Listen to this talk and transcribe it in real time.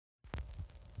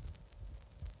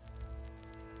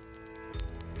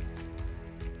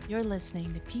You're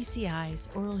listening to PCI's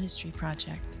Oral History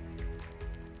Project.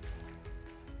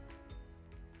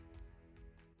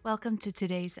 Welcome to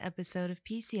today's episode of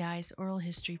PCI's Oral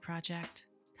History Project,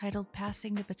 titled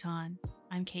Passing the Baton.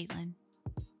 I'm Caitlin.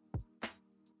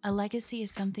 A legacy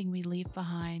is something we leave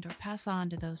behind or pass on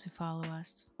to those who follow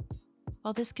us.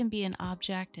 While this can be an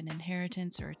object, an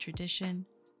inheritance, or a tradition,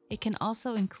 it can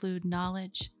also include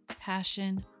knowledge,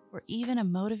 passion, or even a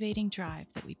motivating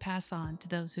drive that we pass on to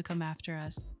those who come after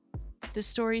us. The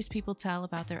stories people tell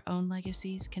about their own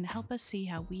legacies can help us see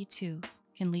how we too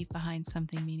can leave behind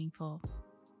something meaningful.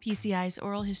 PCI's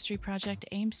Oral History Project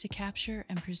aims to capture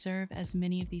and preserve as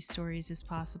many of these stories as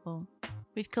possible.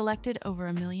 We've collected over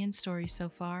 1 million stories so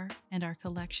far, and our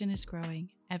collection is growing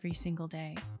every single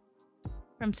day.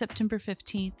 From September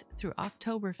 15th through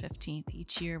October 15th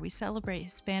each year, we celebrate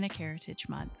Hispanic Heritage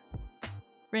Month.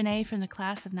 Rene from the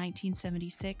class of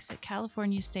 1976 at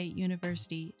California State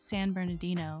University, San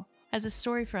Bernardino, has a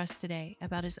story for us today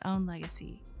about his own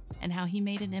legacy and how he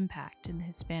made an impact in the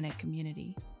Hispanic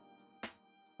community.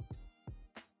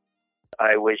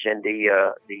 I was in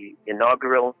the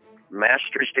inaugural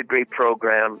master's degree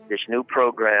program, this new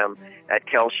program at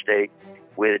Cal State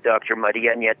with Dr.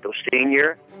 Maria Nieto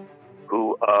Sr.,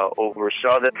 who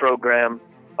oversaw the program,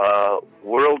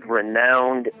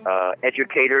 world-renowned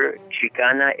educator,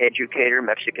 Chicana educator,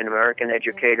 Mexican-American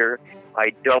educator.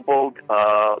 I doubled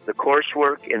the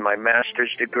coursework in my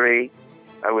master's degree.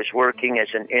 I was working as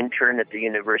an intern at the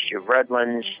University of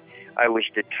Redlands. I was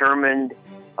determined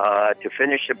to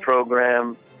finish the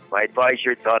program. My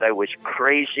advisor thought I was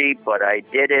crazy, but I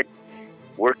did it,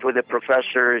 worked with the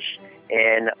professors,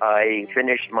 and I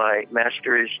finished my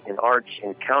master's in arts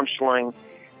and counseling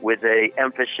with an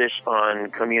emphasis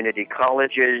on community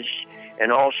colleges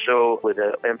and also with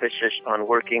an emphasis on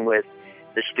working with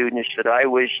the students that I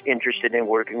was interested in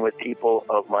working with, people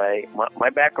of my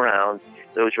background.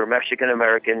 Those were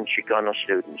Mexican-American Chicano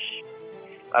students.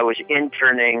 I was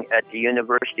interning at the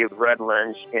University of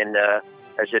Redlands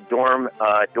as a dorm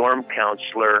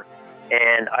counselor,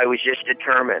 and I was just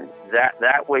determined.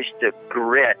 That was the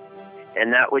grit,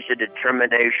 and that was the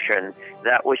determination,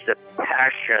 that was the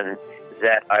passion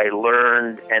that I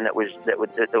learned, and that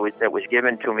was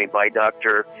given to me by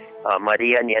Dr.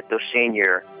 Maria Nieto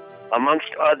Sr.,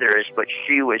 amongst others, but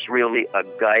she was really a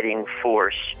guiding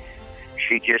force.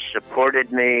 She just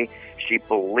supported me. She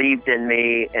believed in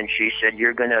me, and she said,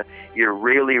 "You're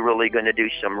really, really gonna do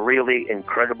some really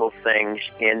incredible things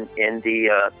in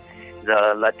the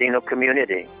Latino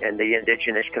community and the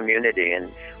indigenous community." And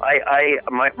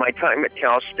my time at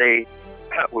Cal State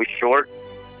was short,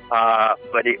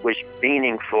 but it was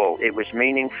meaningful. It was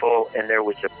meaningful, and there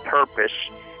was a purpose,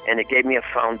 and it gave me a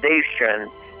foundation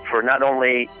for not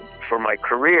only for my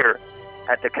career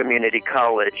at the community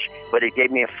college, but it gave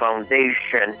me a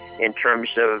foundation in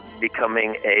terms of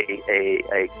becoming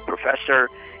a professor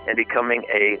and becoming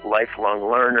a lifelong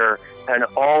learner, and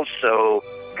also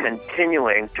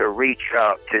continuing to reach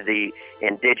out to the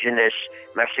indigenous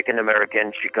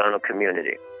Mexican-American Chicano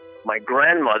community. My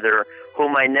grandmother,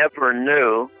 whom I never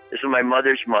knew, this is my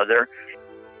mother's mother,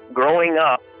 growing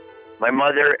up, my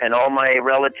mother and all my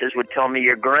relatives would tell me,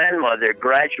 "Your grandmother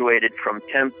graduated from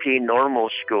Tempe Normal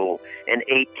School in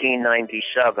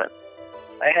 1897.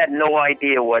 I had no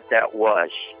idea what that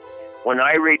was. When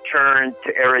I returned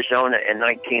to Arizona in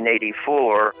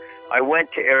 1984, I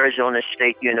went to Arizona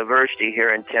State University here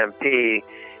in Tempe,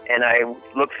 and I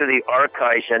looked through the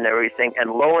archives and everything, and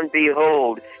lo and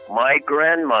behold, my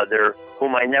grandmother,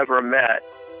 whom I never met,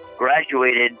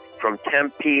 graduated from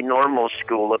Tempe Normal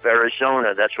School of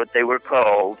Arizona. That's what they were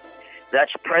called.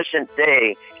 That's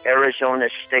present-day Arizona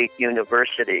State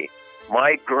University.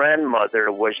 My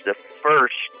grandmother was the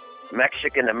first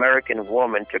Mexican-American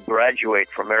woman to graduate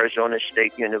from Arizona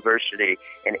State University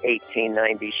in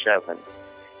 1897.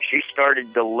 She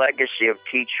started the legacy of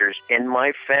teachers in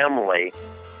my family.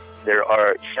 There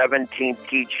are 17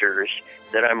 teachers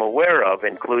that I'm aware of,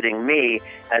 including me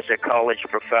as a college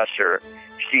professor.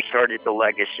 She started the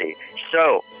legacy.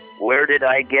 So, where did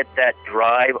I get that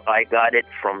drive? I got it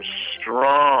from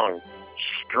strong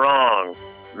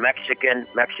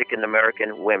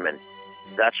Mexican-American women.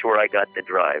 That's where I got the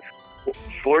drive.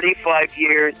 45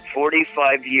 years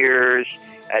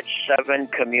at 7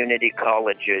 community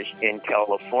colleges in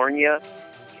California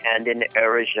and in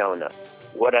Arizona.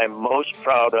 What I'm most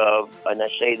proud of, and I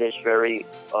say this very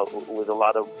with a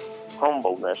lot of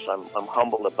humbleness, I'm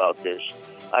humble about this.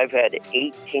 I've had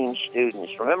 18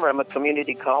 students. Remember, I'm a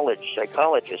community college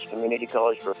psychologist, community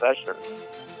college professor.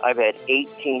 I've had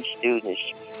 18 students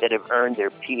that have earned their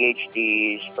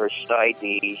PhDs or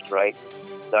PsyDs, right?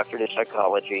 Doctorate of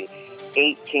Psychology,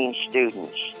 18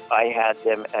 students. I had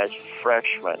them as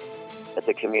freshmen at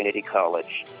the community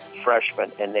college,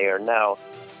 freshmen, and they are now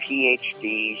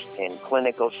PhDs in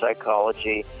clinical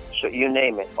psychology. So you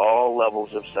name it, all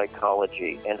levels of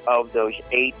psychology. And of those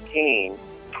 18,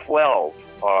 12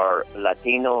 are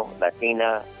Latino,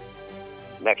 Latina,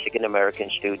 Mexican-American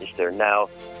students. They're now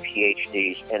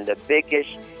PhDs. And the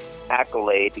biggest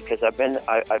accolade, because I've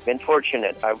been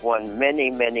fortunate, I've won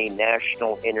many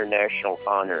national, international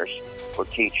honors for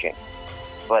teaching.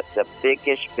 But the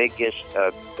biggest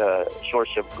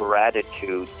source of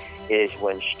gratitude is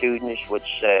when students would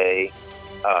say,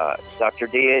 Dr.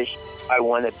 Diaz, I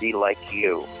want to be like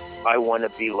you. I want to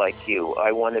be like you.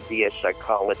 I want to be a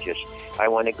psychologist. I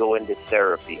want to go into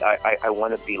therapy. I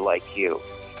want to be like you.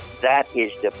 That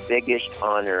is the biggest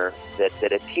honor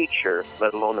that a teacher,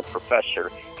 let alone a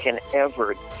professor, can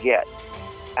ever get.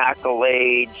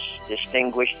 Accolades,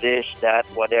 distinguish this, that,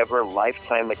 whatever,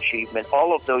 lifetime achievement,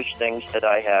 all of those things that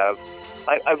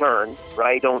I've earned,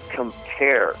 right? I don't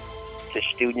compare to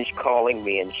students calling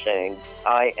me and saying,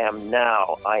 I am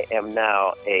now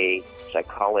a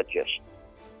psychologist.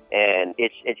 And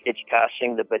it's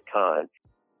passing the baton.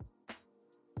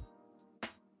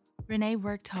 Rene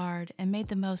worked hard and made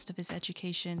the most of his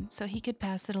education so he could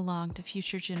pass it along to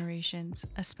future generations,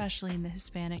 especially in the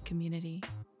Hispanic community.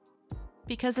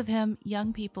 Because of him,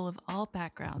 young people of all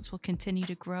backgrounds will continue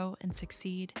to grow and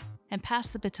succeed and pass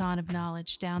the baton of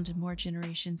knowledge down to more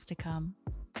generations to come.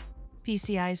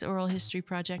 PCI's Oral History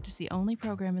Project is the only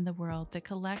program in the world that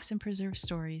collects and preserves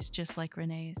stories just like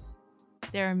Rene's.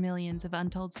 There are millions of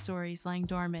untold stories lying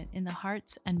dormant in the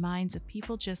hearts and minds of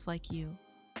people just like you,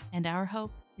 and our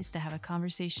hope is to have a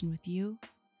conversation with you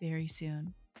very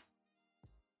soon.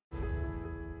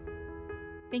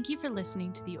 Thank you for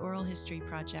listening to the Oral History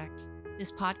Project.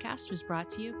 This podcast was brought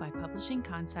to you by Publishing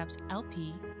Concepts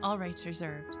LP, all rights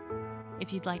reserved.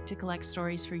 If you'd like to collect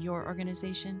stories for your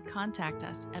organization, contact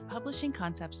us at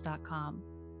publishingconcepts.com.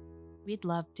 We'd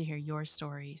love to hear your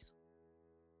stories.